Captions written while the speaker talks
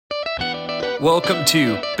Welcome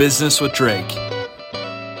to Business with Drake.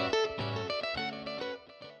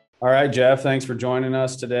 All right, Jeff, thanks for joining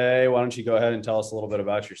us today. Why don't you go ahead and tell us a little bit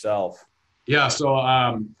about yourself? Yeah, so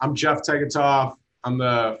I'm Jeff Tegethoff. I'm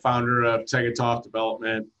the founder of Tegethoff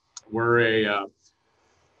Development. We're a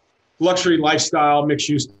luxury lifestyle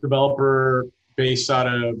mixed-use developer based out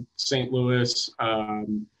of St. Louis.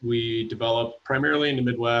 We develop primarily in the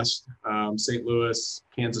Midwest, St. Louis,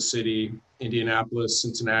 Kansas City, Indianapolis,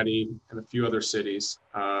 Cincinnati, and a few other cities.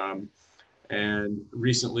 And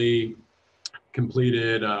recently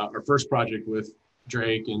completed our first project with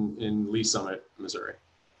Drake in Lee Summit, Missouri.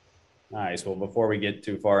 Nice. Well, before we get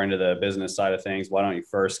too far into the business side of things, why don't you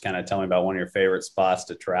first kind of tell me about one of your favorite spots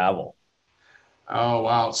to travel? Oh,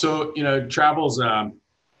 wow. So, travel's,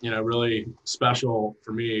 really special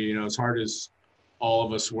for me. As hard as all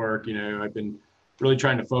of us work, I've been really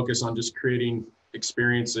trying to focus on just creating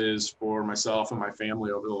experiences for myself and my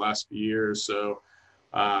family over the last few years. So,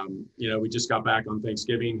 we just got back on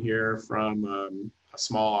Thanksgiving here from a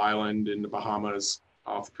small island in the Bahamas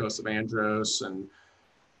off the coast of Andros, and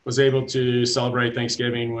was able to celebrate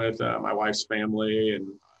Thanksgiving with my wife's family. And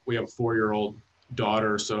we have a 4-year-old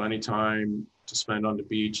daughter, so anytime to spend on the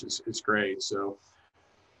beach is great. So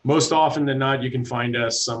most often than not, you can find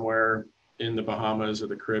us somewhere in the Bahamas or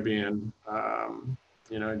the Caribbean,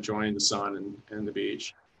 enjoying the sun and the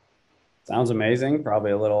beach. Sounds amazing.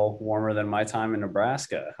 Probably a little warmer than my time in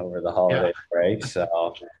Nebraska over the holiday break. So,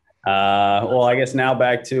 well, I guess now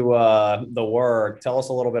back to the work. Tell us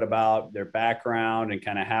a little bit about their background and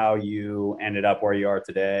kind of how you ended up where you are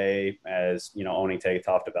today as, owning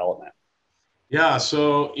Tegethoff Development. Yeah,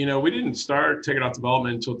 so, we didn't start Tegethoff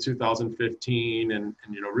Development until 2015, and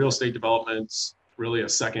real estate development's really a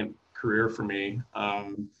second career for me.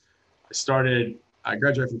 I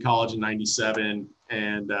graduated from college in 97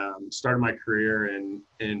 and started my career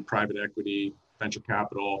in private equity, venture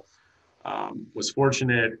capital. Was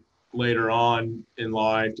fortunate later on in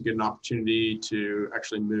life to get an opportunity to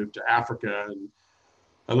actually move to Africa. And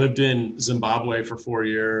I lived in Zimbabwe for 4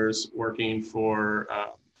 years, working for,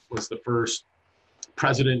 was the first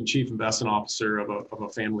president and chief investment officer of a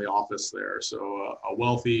family office there. So a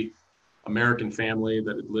wealthy American family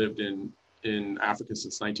that had lived in Africa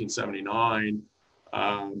since 1979.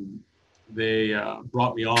 They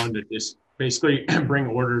brought me on to just basically bring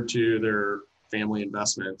order to their family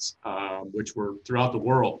investments, which were throughout the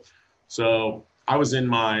world. So I was in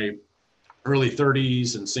my early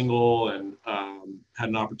 30s and single, and had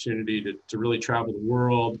an opportunity to really travel the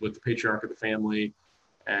world with the patriarch of the family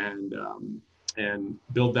and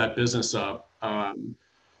build that business up.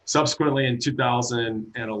 Subsequently, in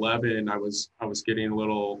 2011, I was getting a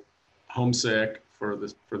little homesick for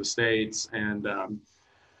the States, and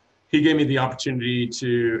he gave me the opportunity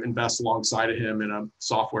to invest alongside of him in a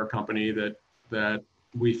software company that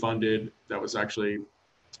we funded that was actually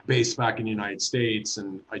based back in the United States.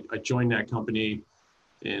 And I joined that company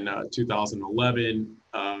in 2011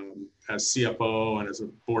 as CFO and as a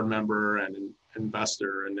board member and an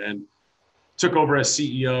investor, and then took over as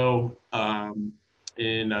CEO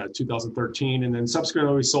in 2013, and then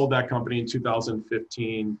subsequently we sold that company in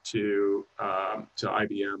 2015 to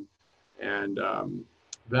IBM, and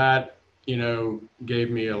that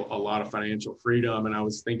gave me a lot of financial freedom. And I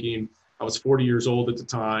was 40 years old at the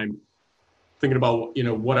time, thinking about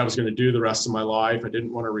what I was going to do the rest of my life. I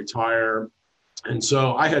didn't want to retire, and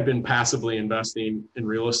so I had been passively investing in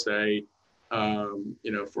real estate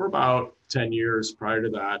for about 10 years prior to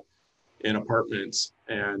that in apartments.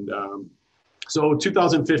 And so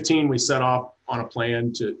 2015, we set off on a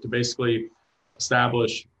plan to basically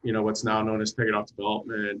establish, what's now known as Tegethoff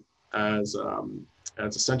Development as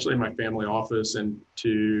essentially my family office, and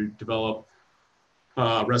to develop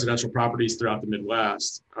residential properties throughout the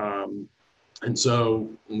Midwest. And so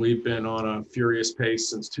we've been on a furious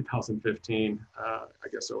pace since 2015, I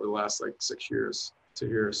guess over the last 6 years to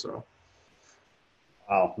here. So.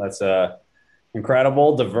 Wow, that's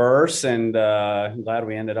incredible, diverse, and glad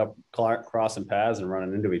we ended up crossing paths and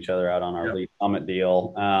running into each other out on our Lee Summit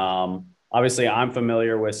deal. Obviously, I'm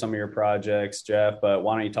familiar with some of your projects, Jeff, but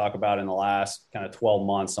why don't you talk about in the last kind of 12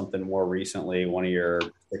 months, something more recently, one of your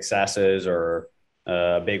successes or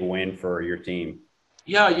a big win for your team?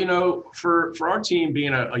 Yeah, for our team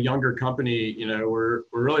being a younger company, we're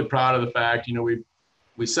really proud of the fact,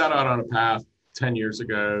 we set out on a path 10 years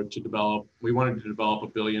ago we wanted to develop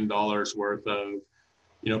 $1 billion worth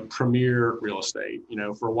of, premier real estate.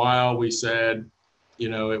 For a while we said,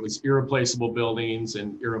 it was irreplaceable buildings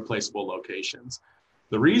and irreplaceable locations.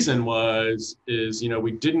 The reason is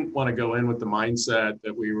we didn't want to go in with the mindset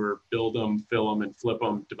that we were build them, fill them, and flip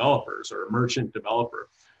them developers or a merchant developer.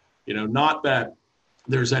 Not that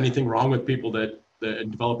there's anything wrong with people the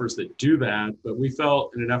developers that do that, but we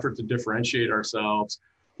felt in an effort to differentiate ourselves,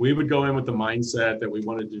 we would go in with the mindset that we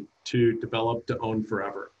wanted to develop to own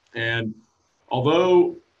forever. And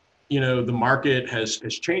although, the market has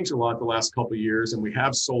changed a lot the last couple of years, and we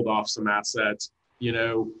have sold off some assets,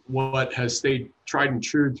 what has stayed tried and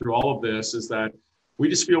true through all of this is that we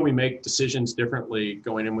just feel we make decisions differently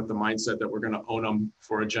going in with the mindset that we're going to own them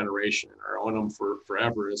for a generation or own them for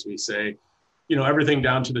forever, as we say. Everything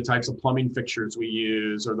down to the types of plumbing fixtures we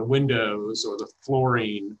use, or the windows, or the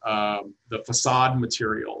flooring, the facade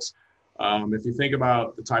materials. If you think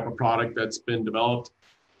about the type of product that's been developed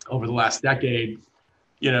over the last decade,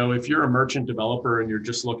 if you're a merchant developer and you're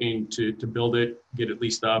just looking to build it, get it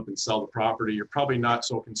leased up and sell the property, you're probably not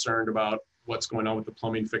so concerned about what's going on with the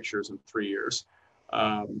plumbing fixtures in 3 years.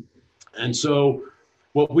 And so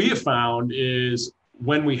what we have found is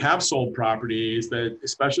when we have sold properties, that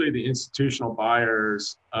especially the institutional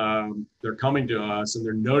buyers, they're coming to us and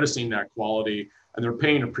they're noticing that quality and they're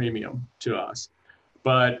paying a premium to us.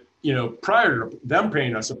 But, prior to them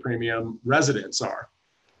paying us a premium, residents are.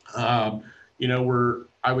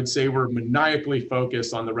 I would say we're maniacally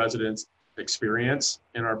focused on the residents' experience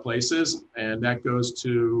in our places. And that goes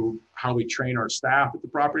to how we train our staff at the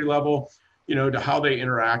property level, to how they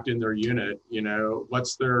interact in their unit,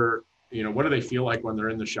 what's their, what do they feel like when they're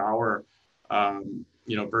in the shower,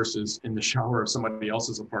 versus in the shower of somebody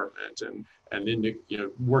else's apartment, and in the,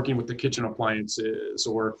 working with the kitchen appliances,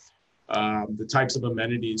 or the types of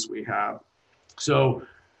amenities we have. So,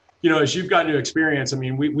 as you've gotten to experience,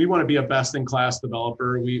 we want to be a best-in-class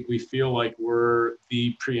developer. We feel like we're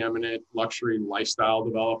the preeminent luxury lifestyle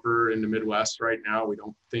developer in the Midwest right now. We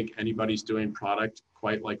don't think anybody's doing product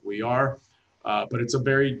quite like we are, but it's a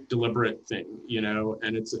very deliberate thing,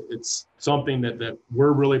 and it's something that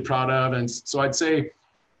we're really proud of. And so I'd say,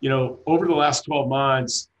 over the last 12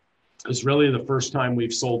 months, it's really the first time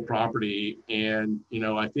we've sold property. And,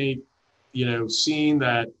 I think, seeing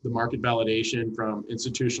that the market validation from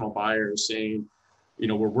institutional buyers saying,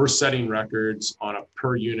 where we're setting records on a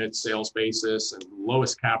per unit sales basis and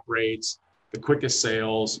lowest cap rates, the quickest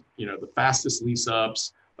sales, the fastest lease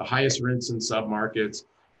ups, the highest rents in submarkets.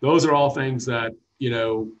 Those are all things that,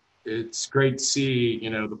 it's great to see,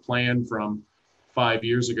 the plan from 5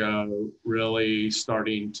 years ago really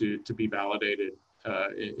starting to be validated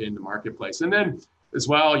in the marketplace. And then as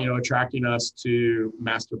well, attracting us to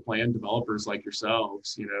master plan developers like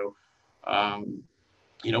yourselves.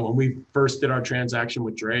 When we first did our transaction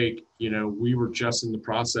with Drake, we were just in the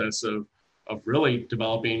process of really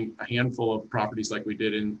developing a handful of properties like we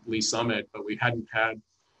did in Lee Summit, but we hadn't had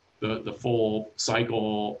the full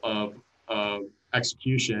cycle of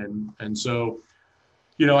execution. And so,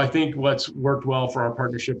 I think what's worked well for our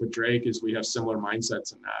partnership with Drake is we have similar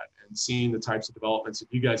mindsets in that, and seeing the types of developments that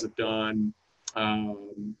you guys have done,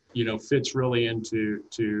 fits really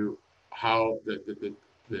into how the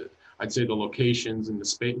I'd say the locations and the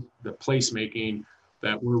space, the placemaking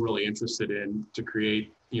that we're really interested in to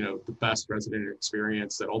create, the best resident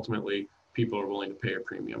experience that ultimately people are willing to pay a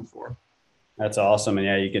premium for. That's awesome. And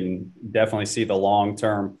yeah, you can definitely see the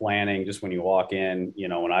long-term planning just when you walk in.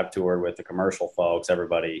 When I've toured with the commercial folks,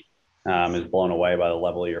 everybody is blown away by the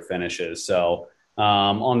level of your finishes. So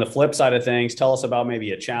on the flip side of things, tell us about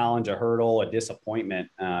maybe a challenge, a hurdle, a disappointment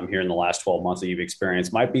here in the last 12 months that you've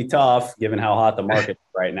experienced. Might be tough given how hot the market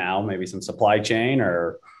is right now, maybe some supply chain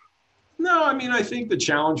or. No, I think the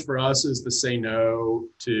challenge for us is to say no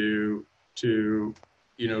to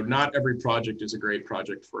not every project is a great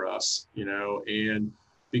project for us, and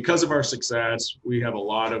because of our success, we have a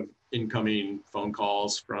lot of incoming phone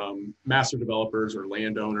calls from master developers or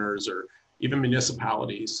landowners or even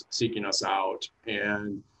municipalities seeking us out.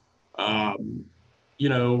 And, I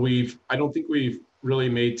don't think we've really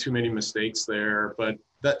made too many mistakes there, but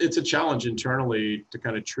that it's a challenge internally to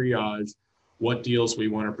kind of triage what deals we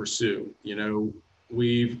want to pursue.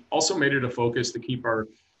 We've also made it a focus to keep our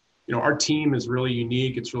team is really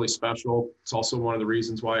unique. It's really special. It's also one of the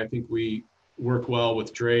reasons why I think we work well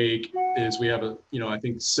with Drake is we have I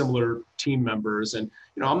think similar team members. And,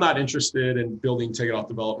 I'm not interested in building Tegethoff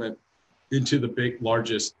Development into the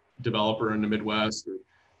largest developer in the Midwest or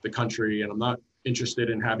the country. And I'm not interested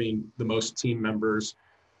in having the most team members.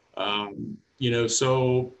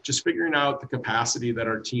 So just figuring out the capacity that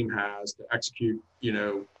our team has to execute,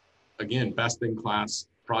 again, best in class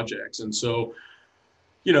projects. And so,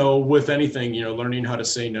 with anything, learning how to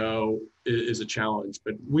say no is a challenge,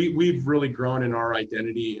 but we've really grown in our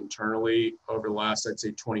identity internally over the last, I'd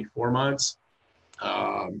say 24 months,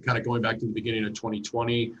 kind of going back to the beginning of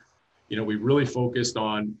 2020, we really focused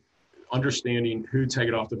on understanding who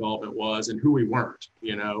Tegethoff Development was and who we weren't.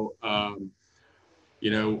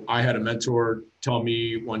 I had a mentor tell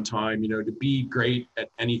me one time, to be great at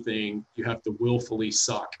anything, you have to willfully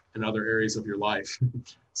suck in other areas of your life.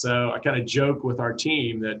 So I kind of joke with our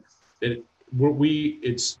team that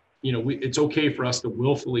it's okay for us to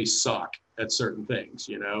willfully suck at certain things.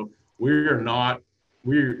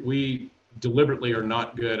 We deliberately are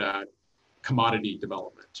not good at commodity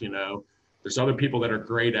development. There's other people that are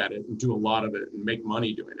great at it and do a lot of it and make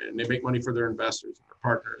money doing it, and they make money for their investors and their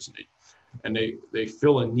partners, and they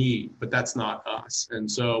fill a need, but that's not us. And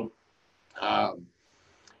so,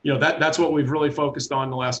 that's what we've really focused on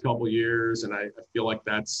the last couple of years. And I feel like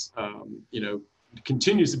that's,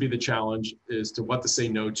 continues to be the challenge, is to what to say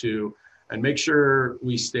no to and make sure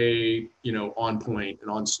we stay, on point and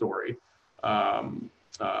on story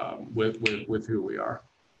with who we are.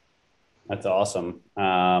 That's awesome.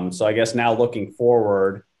 So I guess now looking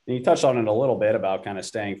forward, and you touched on it a little bit about kind of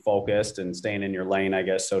staying focused and staying in your lane, I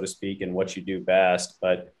guess, so to speak, and what you do best.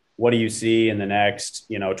 But what do you see in the next,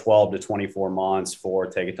 12 to 24 months for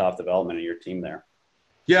Tegethoff Development and your team there?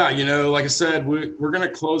 Yeah, like I said, we're going to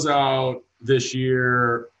close out this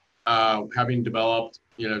year having developed,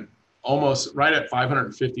 almost right at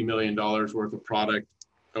 $550 million worth of product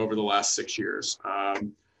over the last 6 years.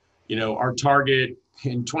 Our target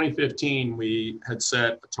in 2015, we had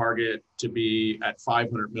set a target to be at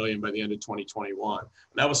 500 million by the end of 2021.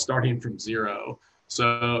 That was starting from zero.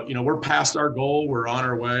 So, we're past our goal. We're on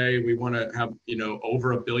our way. We want to have,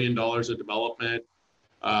 over $1 billion of development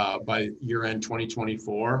by year end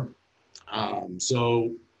 2024.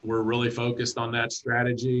 So we're really focused on that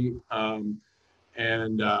strategy.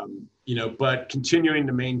 But continuing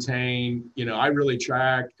to maintain, I really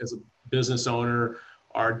track as a business owner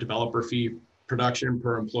our developer fee production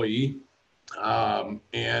per employee.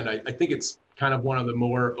 And I think it's kind of one of the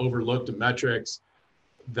more overlooked metrics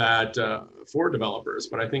that for developers,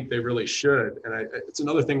 but I think they really should. And it's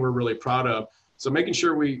another thing we're really proud of. So making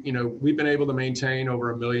sure we've been able to maintain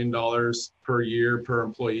over $1 million per year per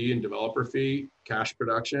employee in developer fee cash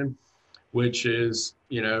production, which is,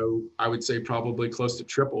 I would say probably close to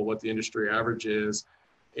triple what the industry average is.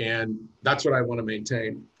 And that's what I want to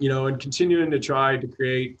maintain, and continuing to try to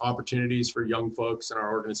create opportunities for young folks in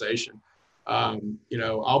our organization.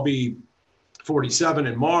 I'll be 47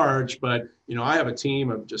 in March, but, I have a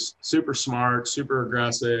team of just super smart, super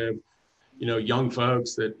aggressive, young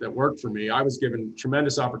folks that work for me. I was given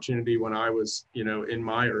tremendous opportunity when I was, in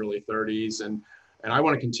my early 30s. And I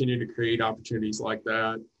want to continue to create opportunities like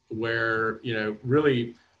that where,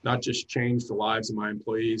 really not just change the lives of my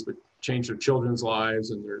employees, but change their children's lives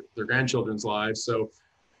and their grandchildren's lives. So,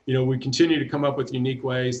 we continue to come up with unique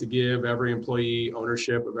ways to give every employee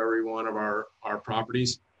ownership of every one of our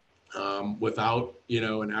properties without,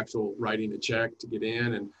 an actual writing a check to get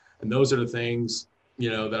in. And those are the things,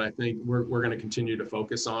 that I think we're going to continue to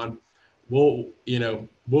focus on. We'll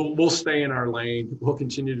stay in our lane. We'll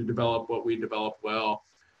continue to develop what we develop well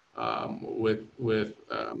with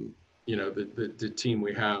the team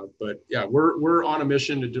we have. But yeah, we're on a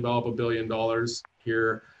mission to develop $1 billion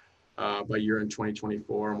here by year end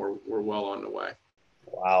 2024, and we're well on the way.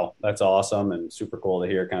 Wow, that's awesome and super cool to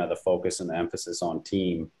hear kind of the focus and the emphasis on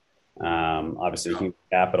team. Obviously, human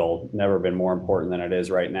capital never been more important than it is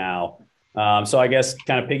right now. So I guess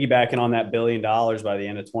kind of piggybacking on that $1 billion by the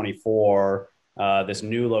end of 24, this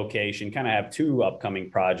new location kind of have two upcoming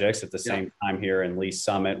projects at the same time here in Lee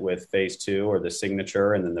Summit with phase 2 or the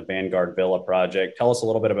Signature, and then the Vanguard Villa project. Tell us a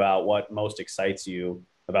little bit about what most excites you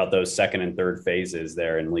about those second and third phases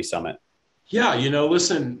there in Lee Summit. Yeah,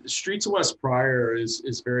 listen, Streets of West Pryor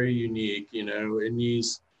is very unique, in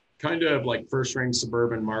these kind of like first ring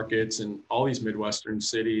suburban markets and all these Midwestern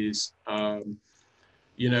cities.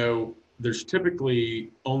 There's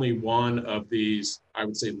typically only one of these, I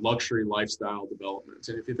would say, luxury lifestyle developments.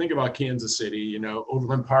 And if you think about Kansas City,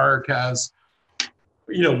 Overland Park has,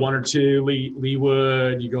 one or two,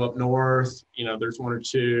 Leawood, you go up north, there's one or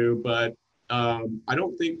two, but I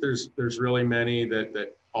don't think there's really many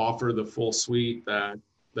that offer the full suite that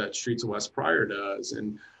Streets of West Pryor does.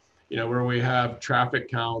 And, where we have traffic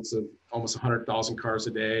counts of almost 100,000 cars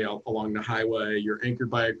a day along the highway, you're anchored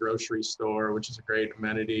by a grocery store, which is a great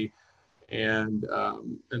amenity. And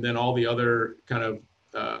then all the other kind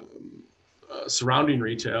of surrounding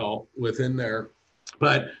retail within there,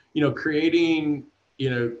 but creating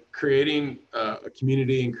a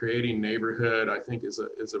community and creating neighborhood, I think is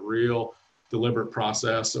a real deliberate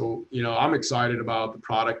process. So I'm excited about the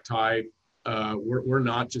product type. We're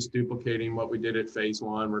not just duplicating what we did at phase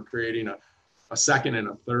 1. We're creating a second and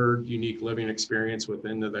a third unique living experience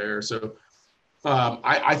within there. So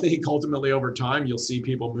I think ultimately over time, you'll see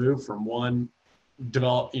people move from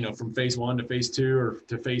from phase 1 to phase 2 or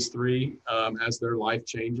to phase 3 as their life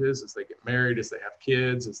changes, as they get married, as they have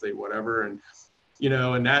kids, as they whatever. And,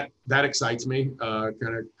 and that excites me,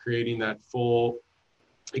 kind of creating that full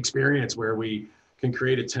experience where we can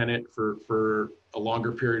create a tenant for a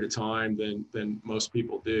longer period of time than most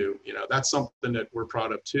people do. That's something that we're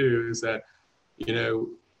proud of too, is that,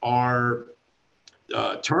 our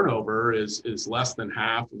turnover is less than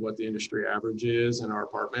half of what the industry average is in our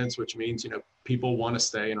apartments, which means, people want to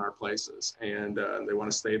stay in our places and they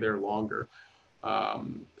want to stay there longer.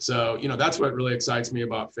 So, that's what really excites me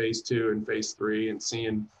about phase 2 and phase 3, and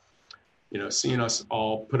seeing us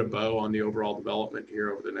all put a bow on the overall development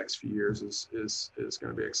here over the next few years is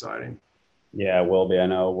going to be exciting. Yeah, it will be. I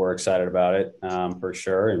know we're excited about it for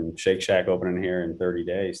sure. And Shake Shack opening here in 30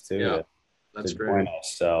 days too. Yeah, that's great.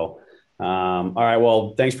 So, all right.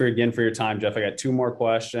 Well, thanks for your time, Jeff. I got 2 more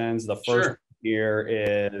questions. The first here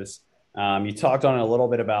is, you talked on it a little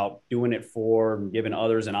bit about doing it for giving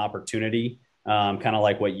others an opportunity, kind of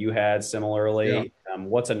like what you had similarly. Yeah.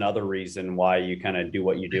 What's another reason why you kind of do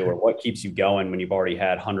what you do, or what keeps you going when you've already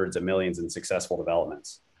had hundreds of millions in successful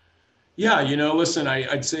developments? Yeah, listen,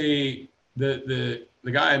 I'd say the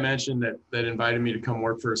guy I mentioned that invited me to come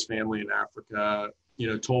work for his family in Africa,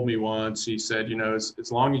 told me once, he said,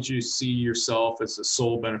 as long as you see yourself as the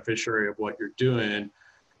sole beneficiary of what you're doing,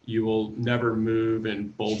 you will never move in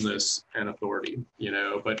boldness and authority,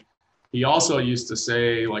 but he also used to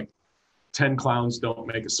say, like, 10 clowns don't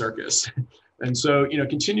make a circus. And so,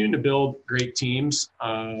 continuing to build great teams,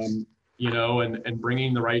 and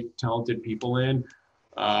bringing the right talented people in,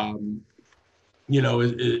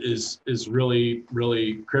 is really,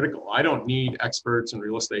 really critical. I don't need experts in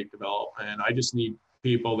real estate development. I just need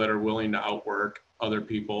people that are willing to outwork other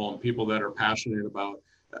people, and people that are passionate about,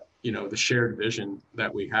 the shared vision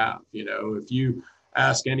that we have. If you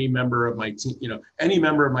ask any member of my team, any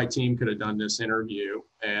member of my team could have done this interview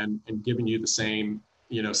and given you the same,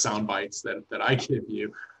 sound bites that I give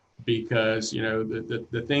you, because,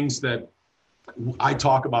 the things that I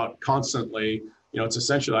talk about constantly, it's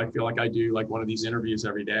essentially, I feel like I do like one of these interviews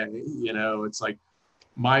every day. It's like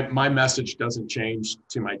my message doesn't change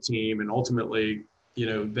to my team, and ultimately,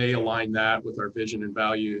 they align that with our vision and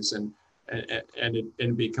values, and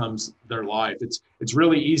it becomes their life. It's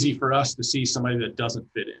really easy for us to see somebody that doesn't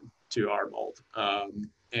fit in to our mold.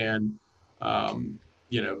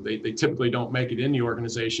 They typically don't make it in the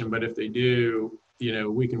organization, but if they do,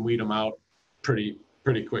 we can weed them out pretty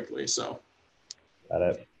quickly. So. Got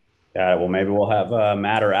it. Well, maybe we'll have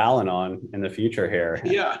Matt or Alan on in the future here.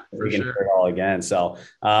 Yeah, we can hear it all again. So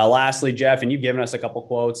lastly, Jeff, and you've given us a couple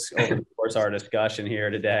quotes over the course of our discussion here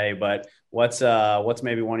today, but what's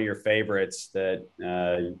maybe one of your favorites that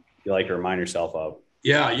you like to remind yourself of?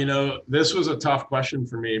 Yeah, this was a tough question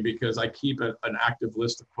for me, because I keep an active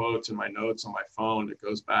list of quotes in my notes on my phone that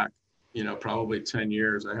goes back, probably 10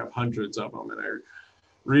 years. I have hundreds of them, and I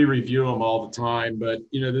re-review them all the time. But,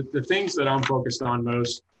 the things that I'm focused on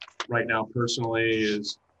most right now personally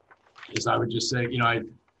is I would just say,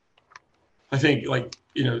 I think, like,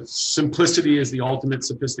 simplicity is the ultimate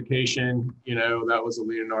sophistication. That was a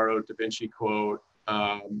Leonardo da Vinci quote.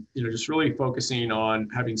 Just really focusing on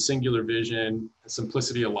having singular vision,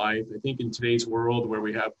 simplicity of life. I think in today's world, where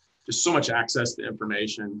we have just so much access to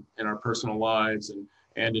information in our personal lives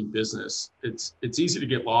and in business, it's easy to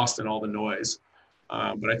get lost in all the noise.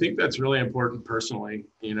 But I think that's really important personally.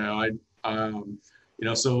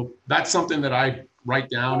 So that's something that I write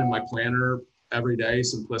down in my planner every day.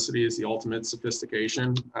 Simplicity is the ultimate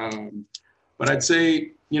sophistication. But I'd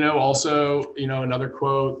say, also, another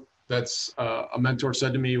quote that's a mentor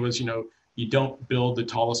said to me was, you don't build the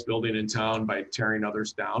tallest building in town by tearing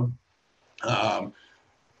others down.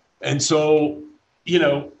 And so,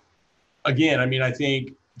 again, I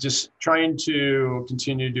think just trying to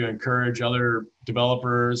continue to encourage other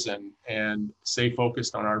developers and stay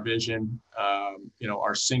focused on our vision,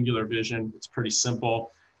 our singular vision. It's pretty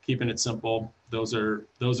simple, keeping it simple. Those are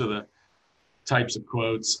the types of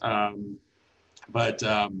quotes.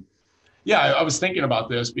 Yeah, I was thinking about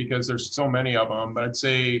this because there's so many of them, but I'd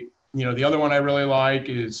say, the other one I really like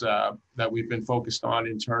is that we've been focused on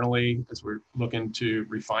internally as we're looking to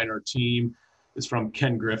refine our team, is from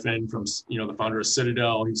Ken Griffin, from, the founder of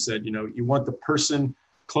Citadel. He said, you want the person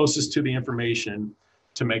closest to the information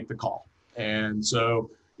to make the call. And so,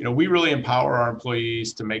 we really empower our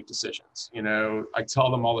employees to make decisions. I tell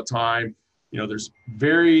them all the time, there's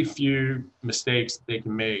very few mistakes that they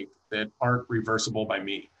can make that aren't reversible by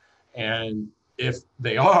me. And if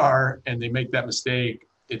they are, and they make that mistake,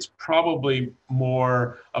 it's probably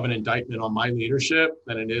more of an indictment on my leadership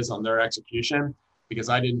than it is on their execution, because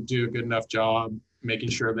I didn't do a good enough job making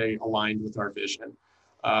sure they aligned with our vision.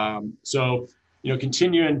 So,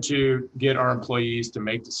 continuing to get our employees to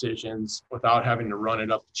make decisions without having to run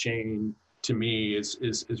it up the chain, to me,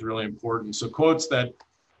 is really important. So quotes that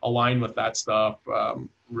align with that stuff,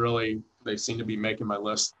 really, they seem to be making my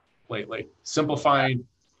list lately. Simplifying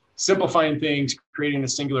things, creating a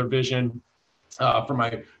singular vision for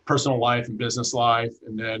my personal life and business life,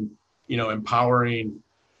 and then, empowering,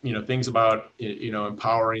 things about,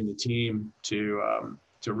 empowering the team to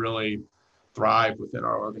really thrive within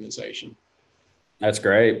our organization. That's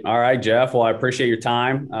great. All right, Jeff. Well, I appreciate your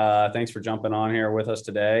time. Thanks for jumping on here with us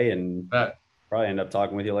today, and probably end up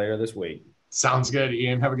talking with you later this week. Sounds good,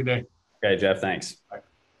 Ian. Have a good day. Okay, Jeff. Thanks. Bye.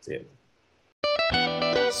 See you.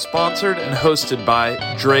 Sponsored and hosted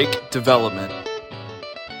by Drake Development.